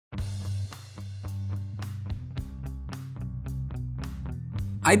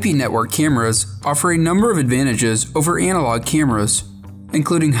IP network cameras offer a number of advantages over analog cameras,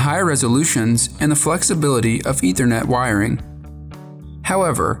 including higher resolutions and the flexibility of Ethernet wiring.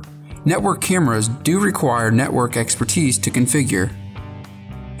 However, network cameras do require network expertise to configure.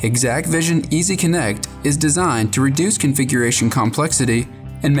 exacqVision EasyConnect is designed to reduce configuration complexity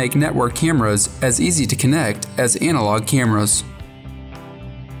and make network cameras as easy to connect as analog cameras.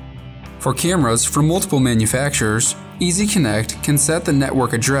 For cameras from multiple manufacturers, EasyConnect can set the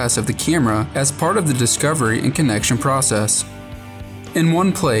network address of the camera as part of the discovery and connection process. In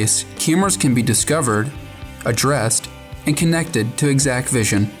one place, cameras can be discovered, addressed, and connected to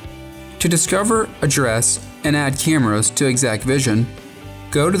exacqVision. To discover, address, and add cameras to exacqVision,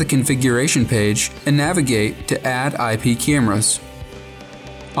 go to the configuration page and navigate to Add IP Cameras.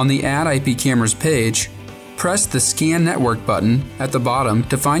 On the Add IP Cameras page, press the Scan Network button at the bottom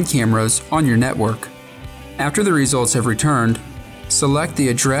to find cameras on your network. After the results have returned, select the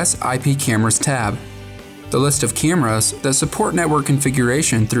Address IP Cameras tab. The list of cameras that support network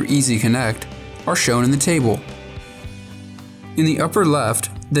configuration through EasyConnect are shown in the table. In the upper left,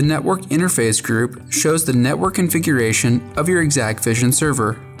 the Network Interface group shows the network configuration of your exacqVision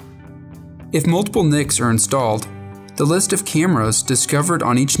server. If multiple NICs are installed, the list of cameras discovered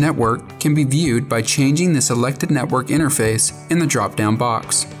on each network can be viewed by changing the selected network interface in the drop-down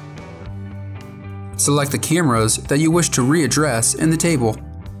box. Select the cameras that you wish to readdress in the table.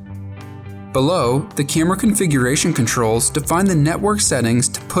 Below, the camera configuration controls define the network settings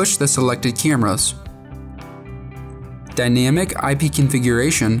to push the selected cameras. Dynamic IP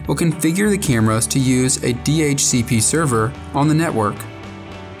configuration will configure the cameras to use a DHCP server on the network.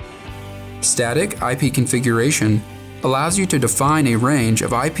 Static IP configuration allows you to define a range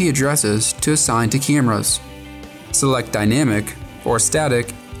of IP addresses to assign to cameras. Select Dynamic or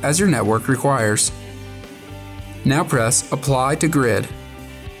Static as your network requires. Now press Apply to Grid.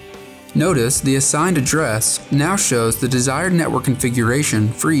 Notice the assigned address now shows the desired network configuration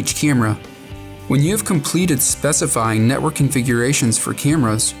for each camera. When you have completed specifying network configurations for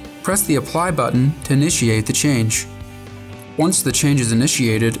cameras, press the Apply button to initiate the change. Once the change is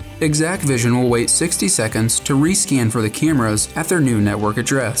initiated, exacqVision will wait 60 seconds to rescan for the cameras at their new network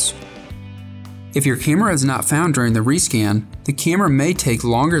address. If your camera is not found during the rescan, the camera may take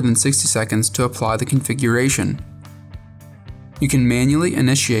longer than 60 seconds to apply the configuration. You can manually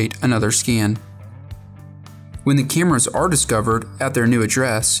initiate another scan. When the cameras are discovered at their new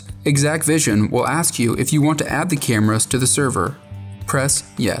address, exacqVision will ask you if you want to add the cameras to the server.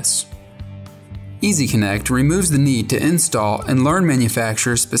 Press Yes. EasyConnect removes the need to install and learn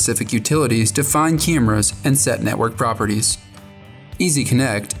manufacturer-specific utilities to find cameras and set network properties.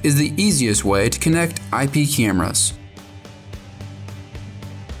 EasyConnect is the easiest way to connect IP cameras.